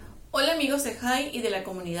amigos de Hi y de la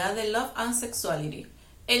comunidad de Love and Sexuality.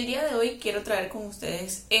 El día de hoy quiero traer con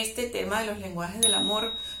ustedes este tema de los lenguajes del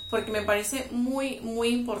amor porque me parece muy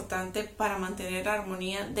importante para mantener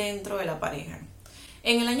armonía dentro de la pareja.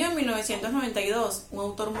 En el año de 1992, un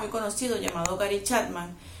autor muy conocido llamado Gary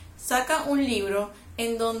Chapman saca un libro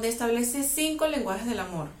en donde establece 5 lenguajes del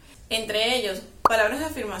amor. Entre ellos, palabras de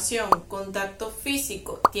afirmación, contacto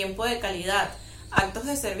físico, tiempo de calidad, actos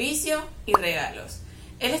de servicio y regalos.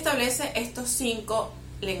 Él establece estos 5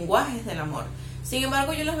 lenguajes del amor. Sin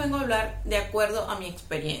embargo, yo les vengo a hablar de acuerdo a mi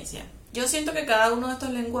experiencia. Yo siento que cada uno de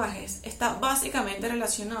estos lenguajes está básicamente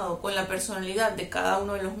relacionado con la personalidad de cada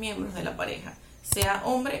uno de los miembros de la pareja, sea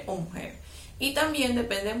hombre o mujer. Y también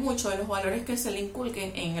depende mucho de los valores que se le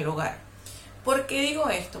inculquen en el hogar. ¿Por qué digo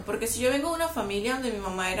esto? Porque si yo vengo de una familia donde mi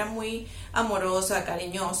mamá era muy amorosa,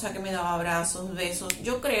 cariñosa, que me daba abrazos, besos,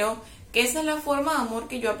 yo creo que esa es la forma de amor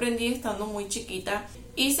que yo aprendí estando muy chiquita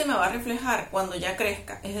y se me va a reflejar cuando ya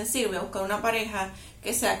crezca. Es decir, voy a buscar una pareja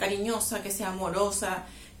que sea cariñosa, que sea amorosa,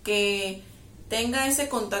 que tenga ese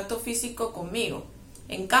contacto físico conmigo.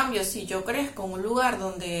 En cambio, si yo crezco en un lugar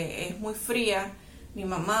donde es muy fría mi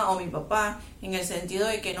mamá o mi papá, en el sentido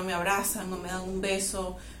de que no me abrazan, no me dan un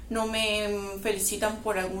beso, no me felicitan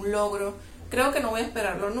por algún logro, creo que no voy a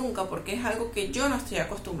esperarlo nunca porque es algo que yo no estoy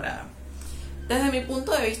acostumbrada. Desde mi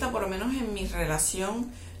punto de vista, por lo menos en mi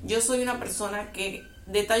relación, yo soy una persona que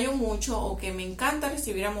detallo mucho o que me encanta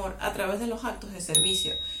recibir amor a través de los actos de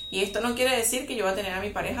servicio. Y esto no quiere decir que yo voy a tener a mi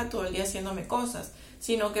pareja todo el día haciéndome cosas,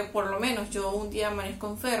 sino que por lo menos yo un día amanezco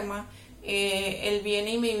enferma, él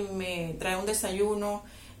viene y me trae un desayuno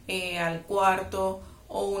al cuarto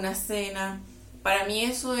o una cena. Para mí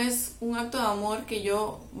eso es un acto de amor que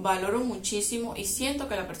yo valoro muchísimo y siento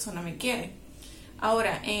que la persona me quiere.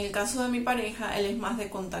 Ahora, en el caso de mi pareja, él es más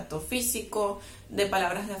de contacto físico, de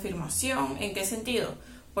palabras de afirmación. ¿En qué sentido?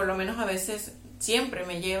 Por lo menos a veces siempre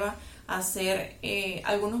me lleva a hacer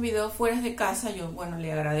algunos videos fuera de casa. Yo,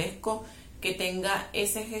 le agradezco que tenga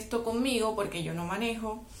ese gesto conmigo porque yo no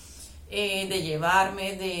manejo, de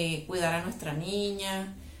llevarme, de cuidar a nuestra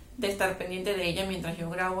niña, de estar pendiente de ella mientras yo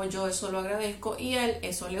grabo. Yo eso lo agradezco y a él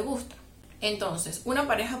eso le gusta. Entonces, una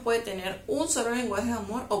pareja puede tener un solo lenguaje de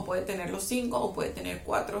amor o puede tener los 5 o puede tener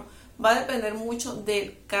 4. Va a depender mucho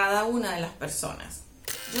de cada una de las personas.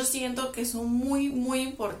 Yo siento que son muy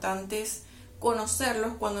importantes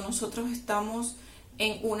conocerlos cuando nosotros estamos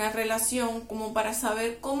en una relación, como para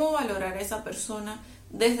saber cómo valorar a esa persona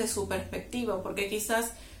desde su perspectiva, porque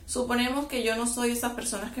quizás suponemos que yo no soy esas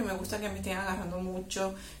personas que me gusta que me estén agarrando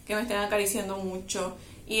mucho, que me estén acariciando mucho,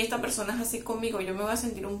 y esta persona es así conmigo, yo me voy a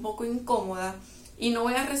sentir un poco incómoda y no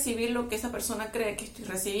voy a recibir lo que esa persona cree que estoy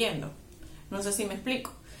recibiendo. No sé si me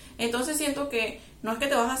explico. Entonces siento que no es que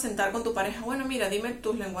te vas a sentar con tu pareja, mira, dime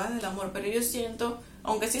tus lenguajes del amor, pero yo siento,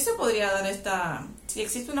 aunque sí se podría dar si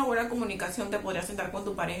existe una buena comunicación, te podrías sentar con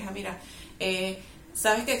tu pareja, mira,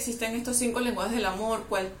 sabes que existen estos 5 lenguajes del amor,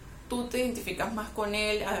 ¿cuál tú te identificas más con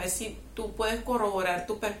él? A ver si tú puedes corroborar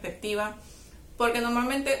tu perspectiva, porque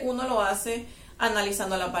normalmente uno lo hace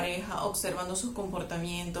analizando a la pareja, observando sus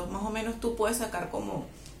comportamientos. Más o menos tú puedes sacar como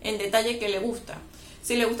en detalle qué le gusta.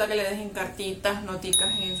 Si le gusta que le dejen cartitas, noticas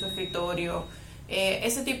en su escritorio,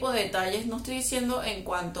 ese tipo de detalles. No estoy diciendo en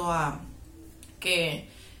cuanto a que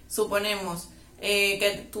suponemos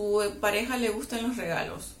que a tu pareja le gustan los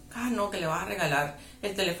regalos. No, que le vas a regalar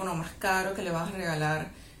el teléfono más caro, que le vas a regalar,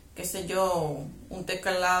 qué sé yo, un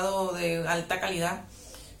teclado de alta calidad,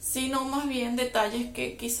 sino más bien detalles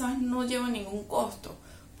que quizás no llevan ningún costo.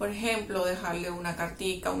 Por ejemplo, dejarle una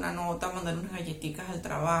cartica, una nota, mandar unas galletitas al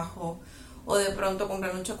trabajo, o de pronto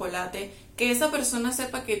comprar un chocolate, que esa persona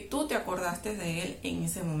sepa que tú te acordaste de él en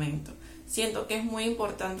ese momento. Siento que es muy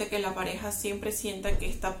importante que la pareja siempre sienta que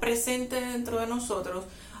está presente dentro de nosotros,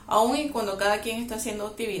 aun y cuando cada quien está haciendo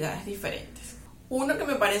actividades diferentes. Uno que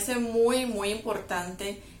me parece muy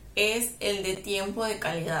importante es el de tiempo de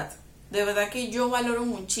calidad. De verdad que yo valoro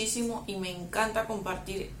muchísimo y me encanta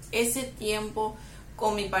compartir ese tiempo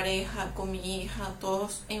con mi pareja, con mi hija,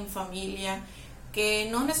 todos en familia, que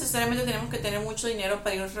no necesariamente tenemos que tener mucho dinero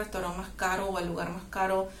para ir al restaurante más caro o al lugar más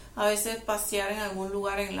caro. A veces pasear en algún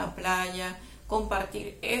lugar en la playa,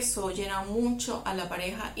 compartir eso llena mucho a la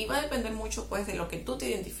pareja y va a depender mucho pues de lo que tú te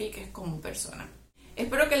identifiques como persona.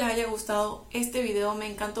 Espero que les haya gustado este video. Me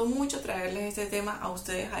encantó mucho traerles este tema a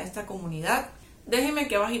ustedes, a esta comunidad. Déjenme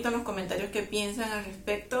aquí abajito en los comentarios qué piensan al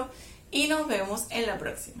respecto y nos vemos en la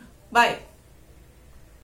próxima. Bye.